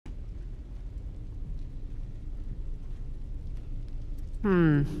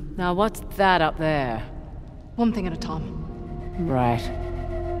Now what's that up there? One thing at a time. Right.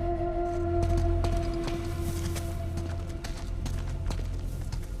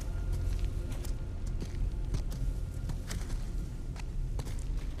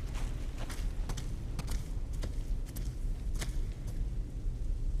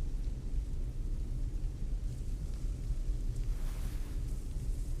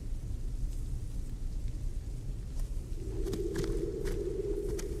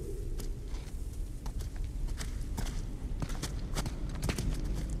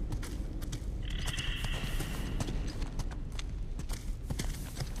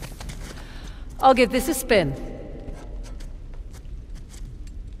 I'll give this a spin.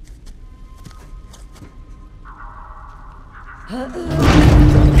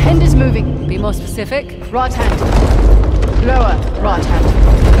 Hand is moving. Be more specific. Right hand. Lower right hand.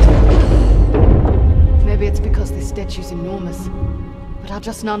 Maybe it's because this statue's enormous. But I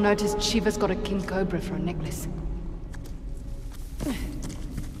just now noticed Shiva's got a king cobra for a necklace.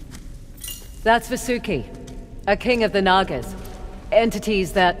 That's Vasuki, a king of the Nagas.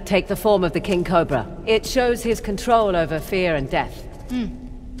 Entities that take the form of the King Cobra. It shows his control over fear and death.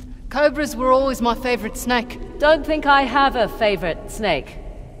 Cobras were always my favorite snake. Don't think I have a favorite snake.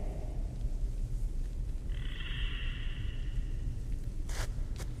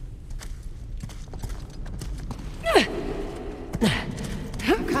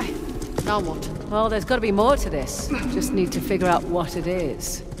 Okay, now what? Well, there's got to be more to this. Just need to figure out what it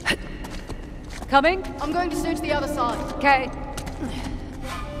is. Coming? I'm going to search the other side. Okay.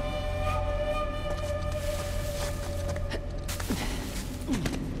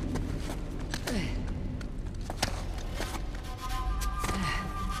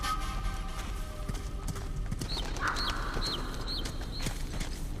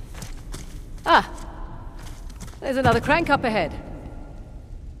 Ah! There's another crank up ahead.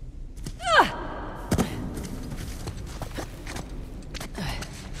 Ah!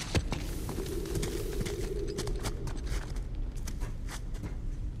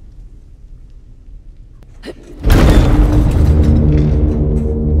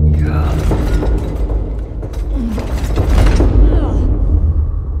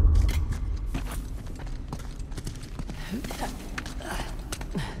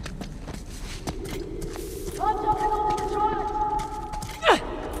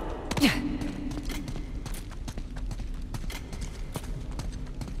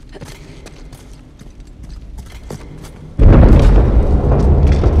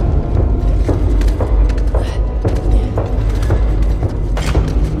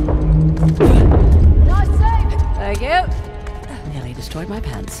 My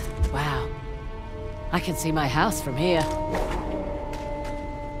pants. Wow. I can see my house from here.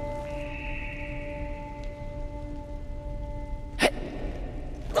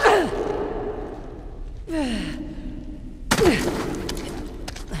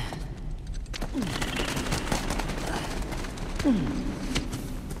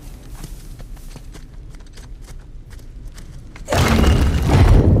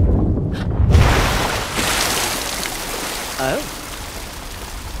 Oh?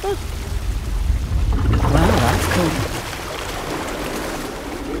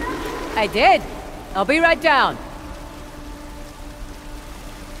 I did. I'll be right down.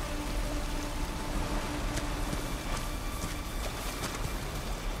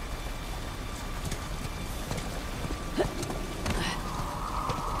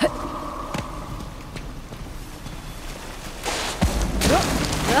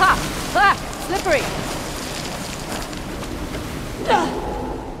 Slippery.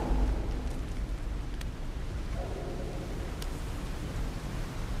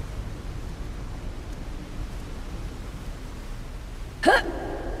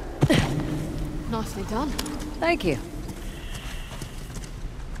 Nicely done. Thank you.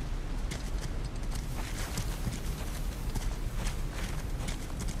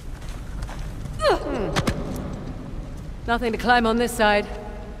 Nothing to climb on this side.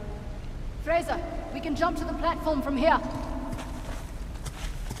 Frazer, we can jump to the platform from here.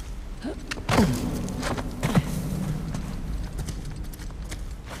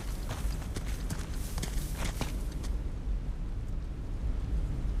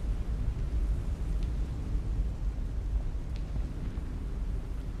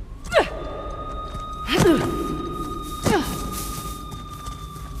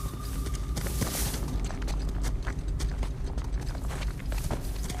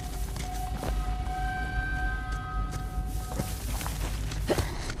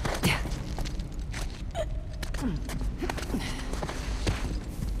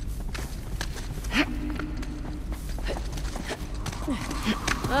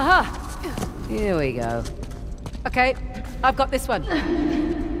 Aha! Here we go. Okay, I've got this one.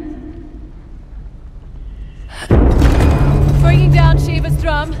 Bringing down Shiva's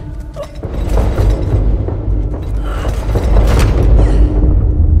drum.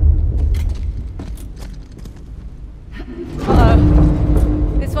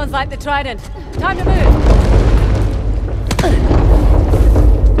 Uh-oh. This one's like the trident. Time to move.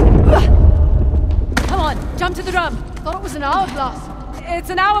 Come on, jump to the drum. Thought it was an hourglass. It's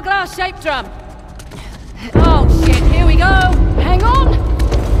an hourglass-shaped drum. Oh shit, here we go! Hang on!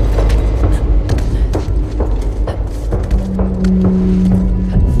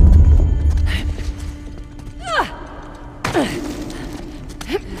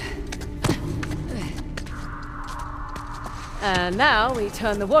 And now we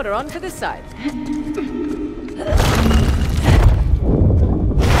turn the water on for this side. And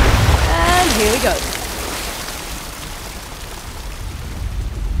here we go.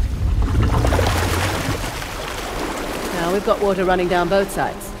 Now we've got water running down both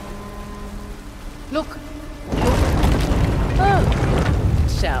sides. Look. Oh,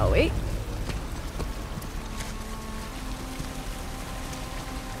 shall we?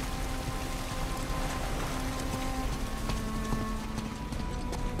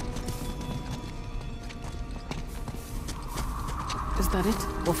 Is that it?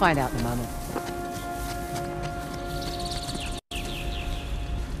 We'll find out in a moment.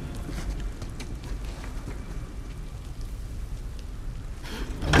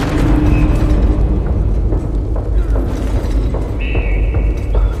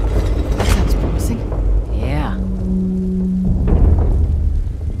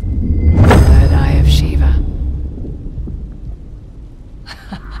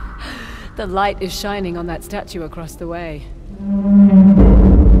 The light is shining on that statue across the way.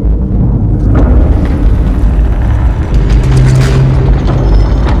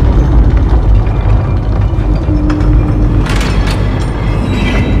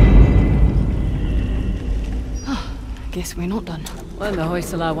 Guess we're not done. When the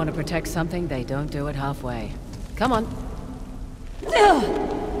Hoysala want to protect something, they don't do it halfway. Come on.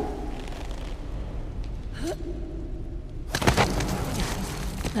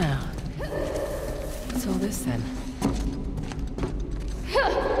 Now, what's all this then?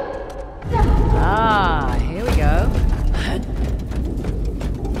 Ah, here we go.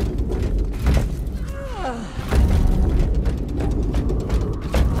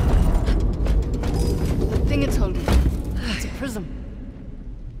 The thing it's holding. It's a prism.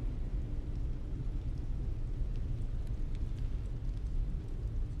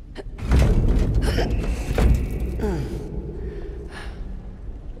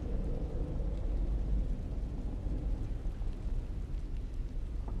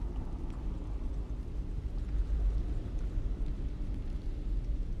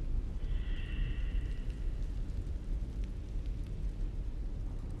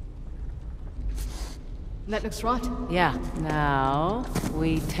 That looks right. Yeah, now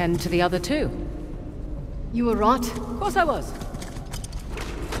we tend to the other two. You were right. Of course I was.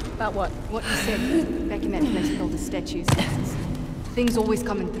 About what? What you said back in that place with all the statues. Things always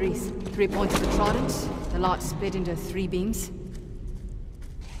come in threes. 3 points of the trident, the light split into 3 beams.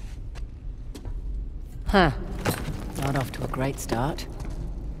 Huh. Not off to a great start.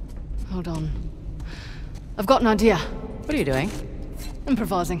 Hold on. I've got an idea. What are you doing?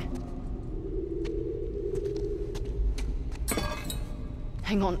 Improvising.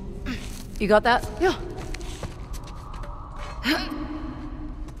 Hang on. You got that? Yeah.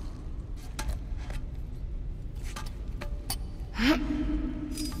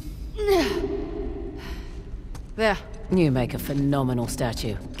 There. You make a phenomenal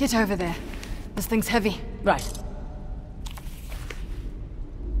statue. Get over there. This thing's heavy. Right.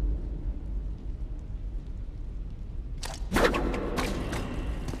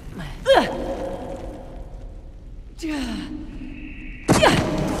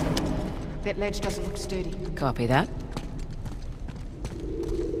 That ledge doesn't look sturdy. Copy that.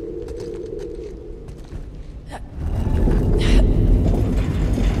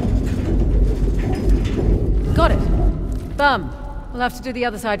 Got it. Bum. We'll have to do the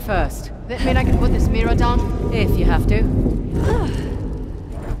other side first. That mean I can put this mirror down? If you have to.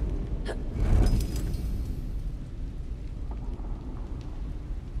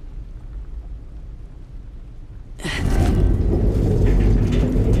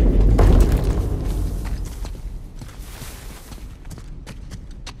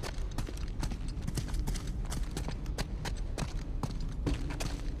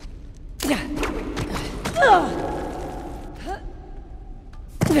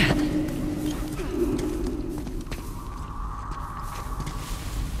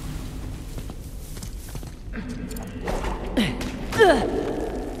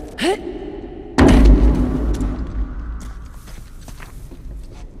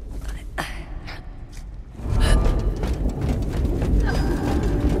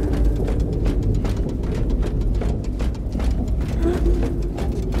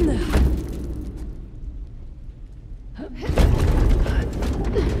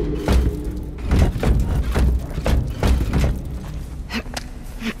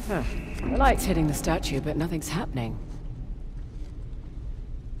 Light's hitting the statue, but nothing's happening.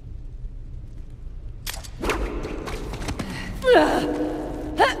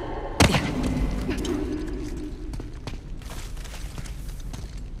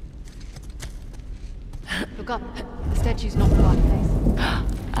 Look up. The statue's not the right place.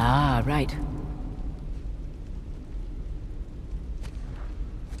 Ah, right.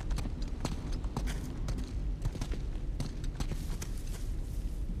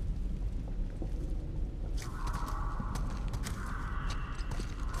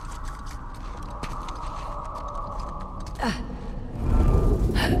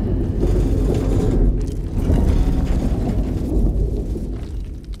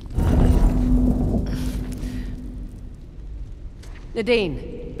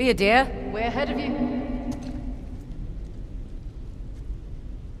 Nadine, be a dear. We're ahead of you.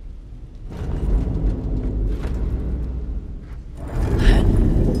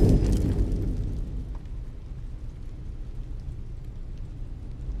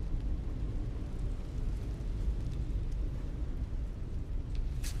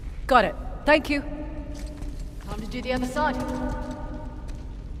 Got it. Thank you. Time to do the other side.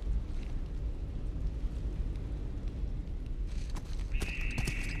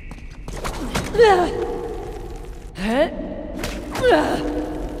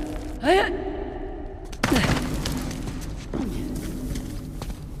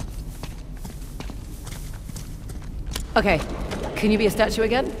 Okay, can you be a statue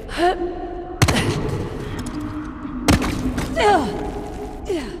again?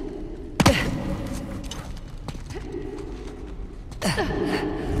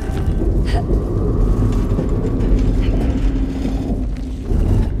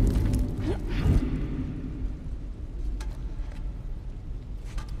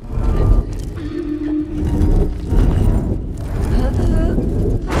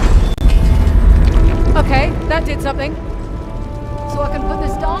 Okay, that did something. So I can put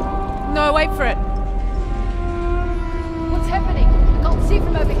this down? No, wait for it. What's happening? I can't see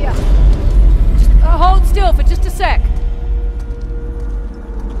from over here. Just hold still for just a sec.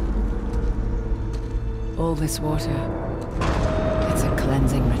 All this water, it's a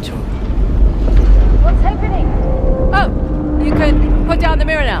cleansing ritual. What's happening? Oh, you can put down the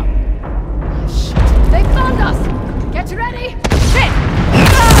mirror now. Shit! They found us! Get ready! Shit!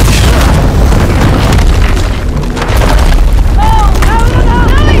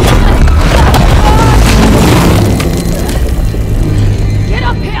 Get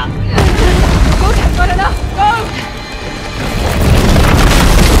up here! Good, got enough, go!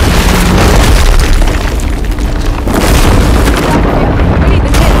 We need the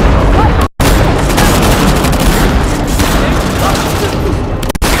kid.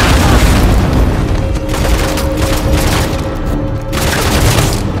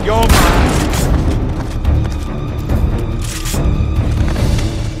 You're mine.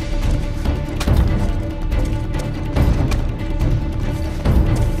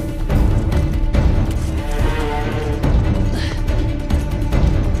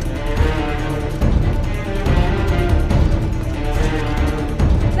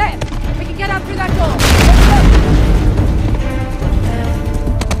 There! We can get out through that door!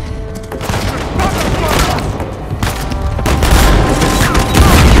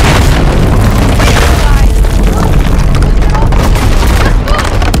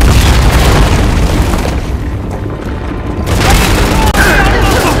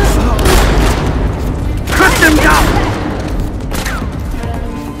 Cut them down!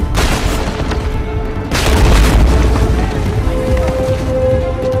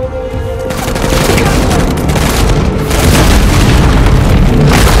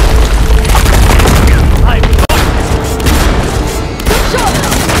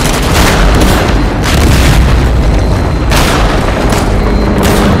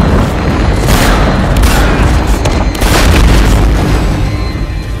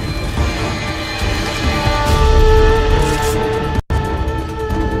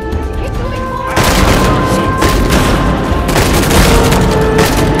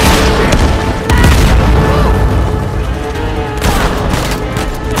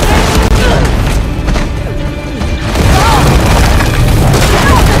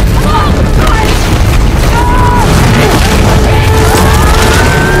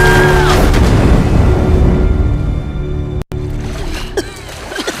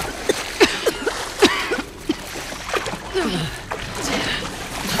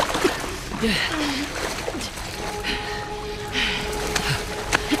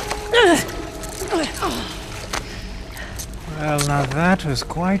 Well, now that was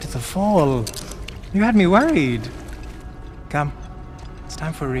quite the fall. You had me worried. Come, it's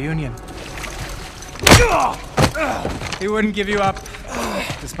time for a reunion. He wouldn't give you up,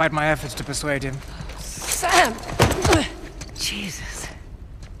 despite my efforts to persuade him. Sam! Jesus.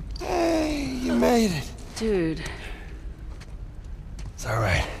 Hey, you made it. Dude. It's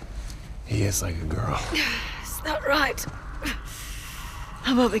alright. He is like a girl. Is that right?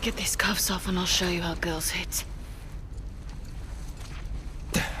 How about we get these cuffs off and I'll show you how girls hit.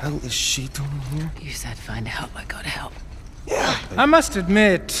 The hell is she doing here? You said find help, I gotta help. Yeah. I must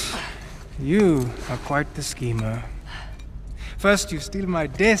admit, you are quite the schemer. First you steal my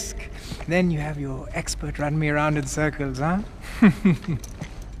disc, then you have your expert run me around in circles, huh?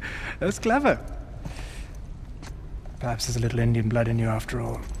 That's clever. Perhaps there's a little Indian blood in you after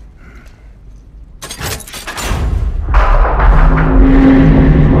all.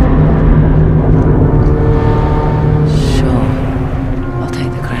 Sure. I'll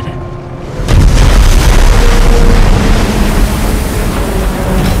take the credit.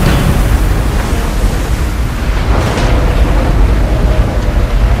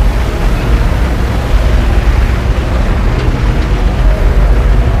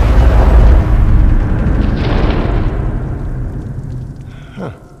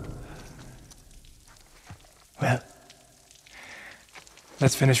 Well,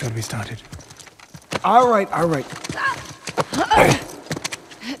 let's finish what we started. Alright.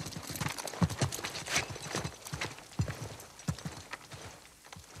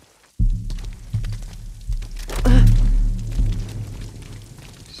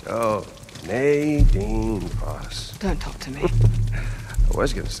 So, Nadine Ross. Don't talk to me. I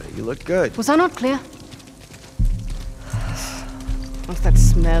was gonna say, you look good. Was I not clear? What's that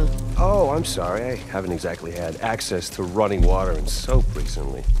smell? Oh, I'm sorry. I haven't exactly had access to running water and soap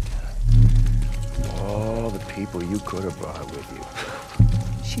recently. All the people you could have brought with you.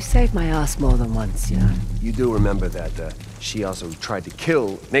 She saved my ass more than once, you know. You do remember that she also tried to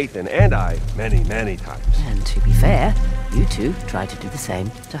kill Nathan and I many, many times. And to be fair, you two tried to do the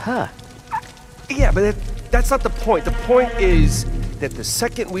same to her. Yeah, but that's not the point. The point is that the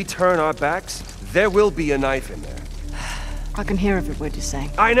second we turn our backs, there will be a knife in there. I can hear every word you're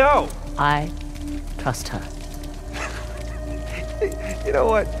saying. I know! I trust her. You know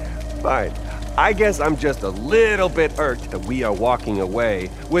what? Fine. I guess I'm just a little bit irked that we are walking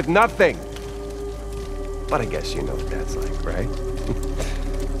away with nothing. But I guess you know what that's like, right?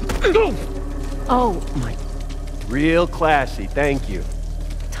 Oh, my. Real classy, thank you.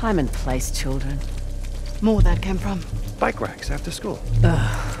 Time and place, children. More that came from. Bike racks after school.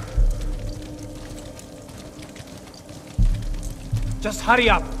 Just hurry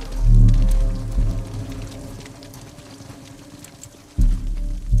up!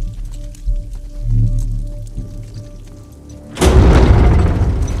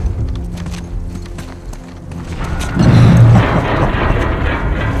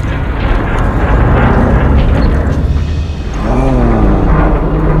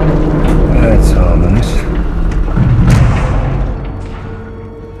 That's ominous.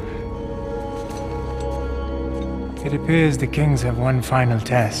 It appears the kings have one final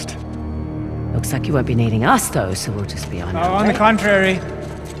test. Looks like you won't be needing us, though, so we'll just be on our On the way. contrary.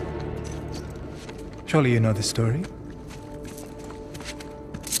 Surely you know the story.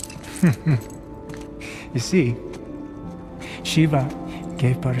 You see, Shiva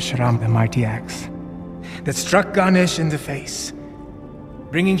gave Parashuram the mighty axe that struck Ganesh in the face,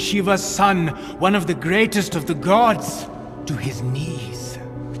 bringing Shiva's son, one of the greatest of the gods, to his knees.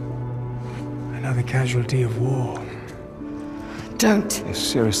 Another casualty of war. Don't. Hey,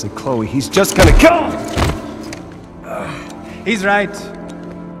 seriously, Chloe, he's just gonna kill him! He's right.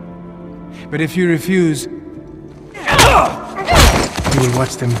 But if you refuse, you will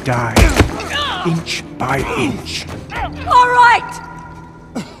watch them die, inch by inch. All right!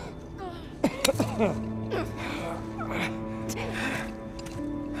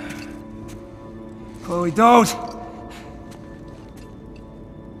 Chloe, don't!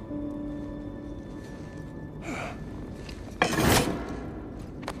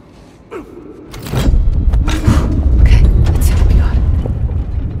 Okay, let's see what we got.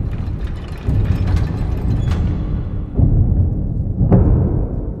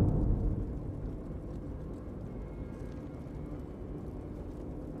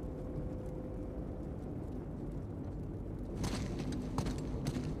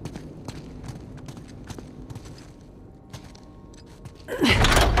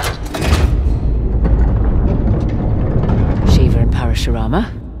 Shiva and Parashurama.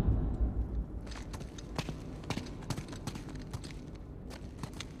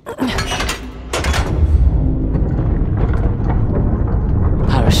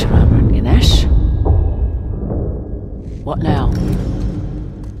 Parashurama and Ganesh. What now?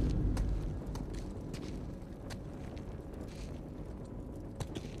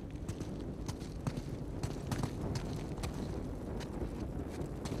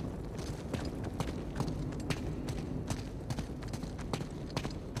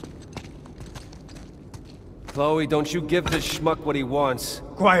 Chloe, don't you give this schmuck what he wants.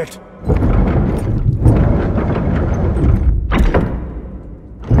 Quiet.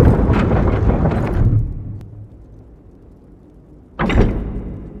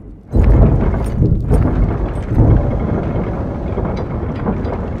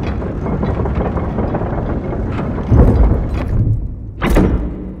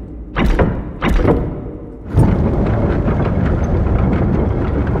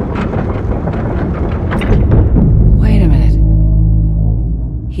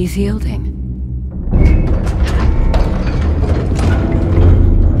 He's yielding.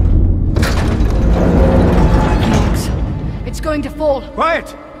 It's going to fall.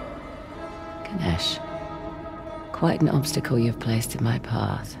 Quiet! Ganesh, quite an obstacle you've placed in my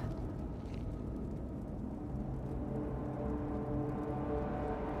path.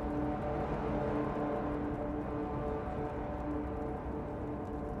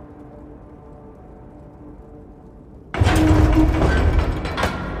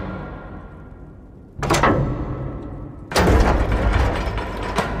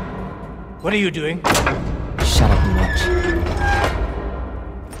 What are you doing? Shut up and watch.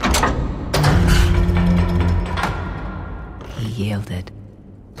 He yielded.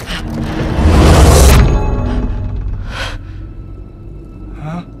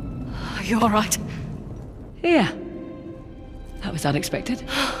 Huh? Are you alright? Yeah. That was unexpected.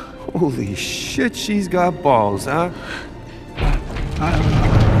 Holy shit, she's got balls, huh?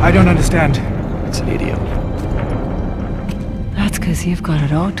 I don't understand. It's an idiot. That's because you've got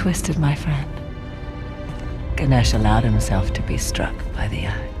it all twisted, my friend. Ganesh allowed himself to be struck by the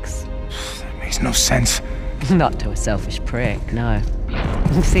axe. That makes no sense. Not to a selfish prick, no.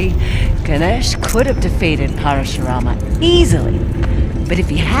 See, Ganesh could have defeated Parashurama easily. But if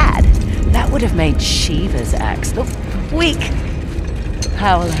he had, that would have made Shiva's axe look weak,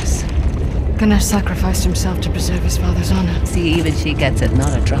 powerless. Ganesh sacrificed himself to preserve his father's honor. See, even she gets it,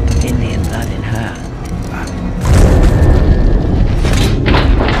 not a drop of Indian blood in her.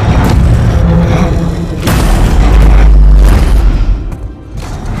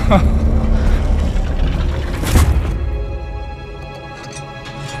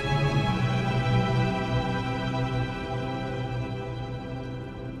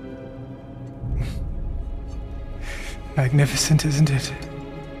 Magnificent, isn't it?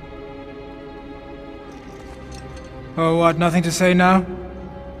 Oh, what? Nothing to say now?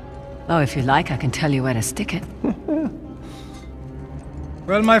 Oh, if you like, I can tell you where to stick it.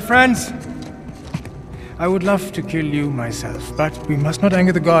 Well, my friends, I would love to kill you myself, but we must not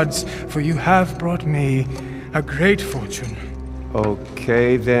anger the gods, for you have brought me a great fortune.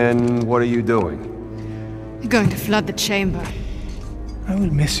 Okay, then what are you doing? You're going to flood the chamber. I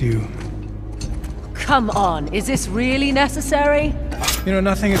will miss you. Come on, is this really necessary? You know,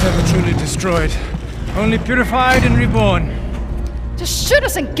 nothing is ever truly destroyed. Only purified and reborn. Just shoot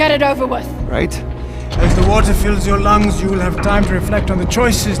us and get it over with. Right? As the water fills your lungs, you will have time to reflect on the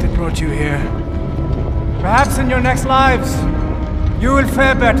choices that brought you here. Perhaps in your next lives, you will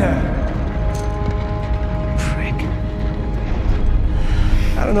fare better. Prick.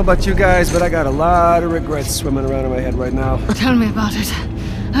 I don't know about you guys, but I got a lot of regrets swimming around in my head right now. Tell me about it.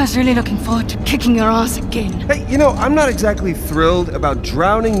 I was really looking forward to kicking your ass again. Hey, you know, I'm not exactly thrilled about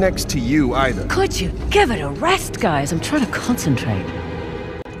drowning next to you either. Could you give it a rest, guys? I'm trying to concentrate.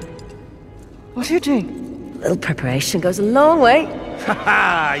 What are you doing? A little preparation goes a long way.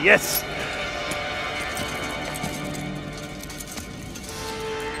 Haha, yes!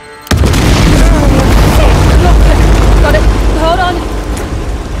 Got it. Hold on.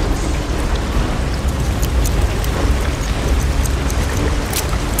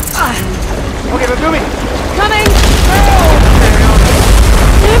 Okay, but Boomy! Coming!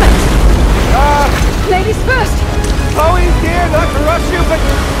 Damn it! Ladies first! Chloe, dear, not to rush you, but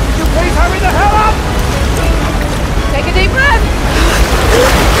could you please hurry the hell up? Take a deep breath!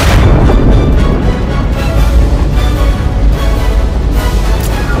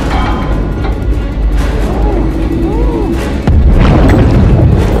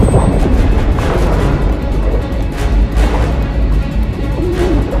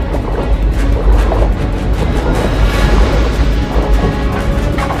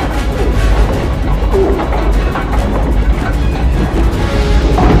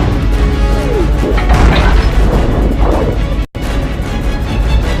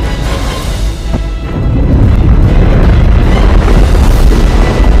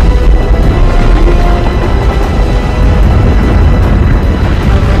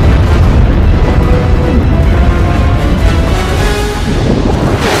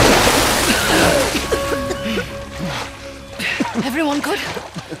 Everyone good?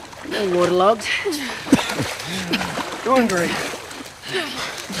 Waterlogged. Doing great.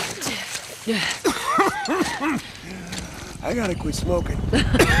 I gotta quit smoking.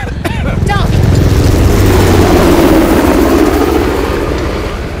 Down!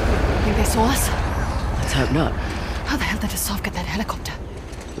 Think they saw us? Let's hope not. How the hell did Asaf get that helicopter?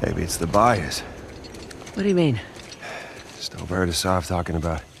 Maybe it's the buyers. What do you mean? Just overheard Asaf talking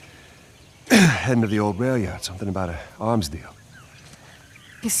about heading to the old rail yard. Something about an arms deal.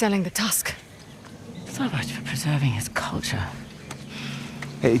 He's selling the Tusk. So much for preserving his culture.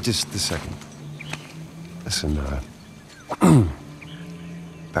 Hey, just a second. Listen,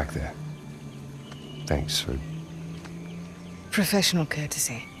 back there. Thanks for... Professional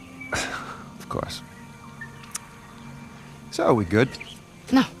courtesy. Of course. So, are we good?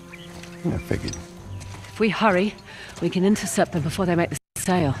 No. I figured. If we hurry, we can intercept them before they make the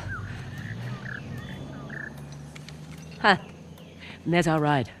sale. Huh. And there's our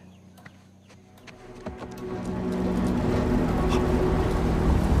ride.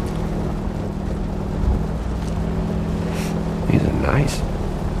 These are nice.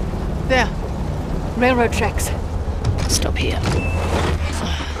 There. Railroad tracks. Stop here.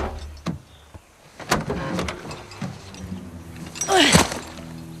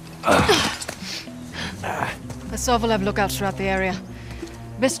 Asaf will have lookouts throughout the area.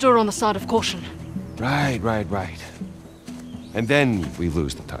 Best store on the side of caution. Right. And then we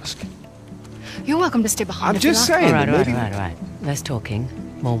lose the Tusk. You're welcome to stay behind I'm if you just like. saying. All that right. Less talking,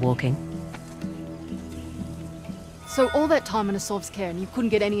 more walking. So all that time in Asaf's care and you couldn't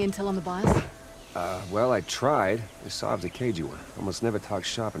get any intel on the buyers? Well, I tried. Asaf's a cagey one. Almost never talks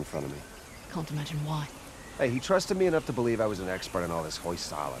shop in front of me. Can't imagine why. Hey, he trusted me enough to believe I was an expert in all this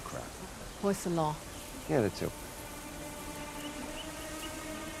Hoysala crap. Voice the law. Yeah, that too.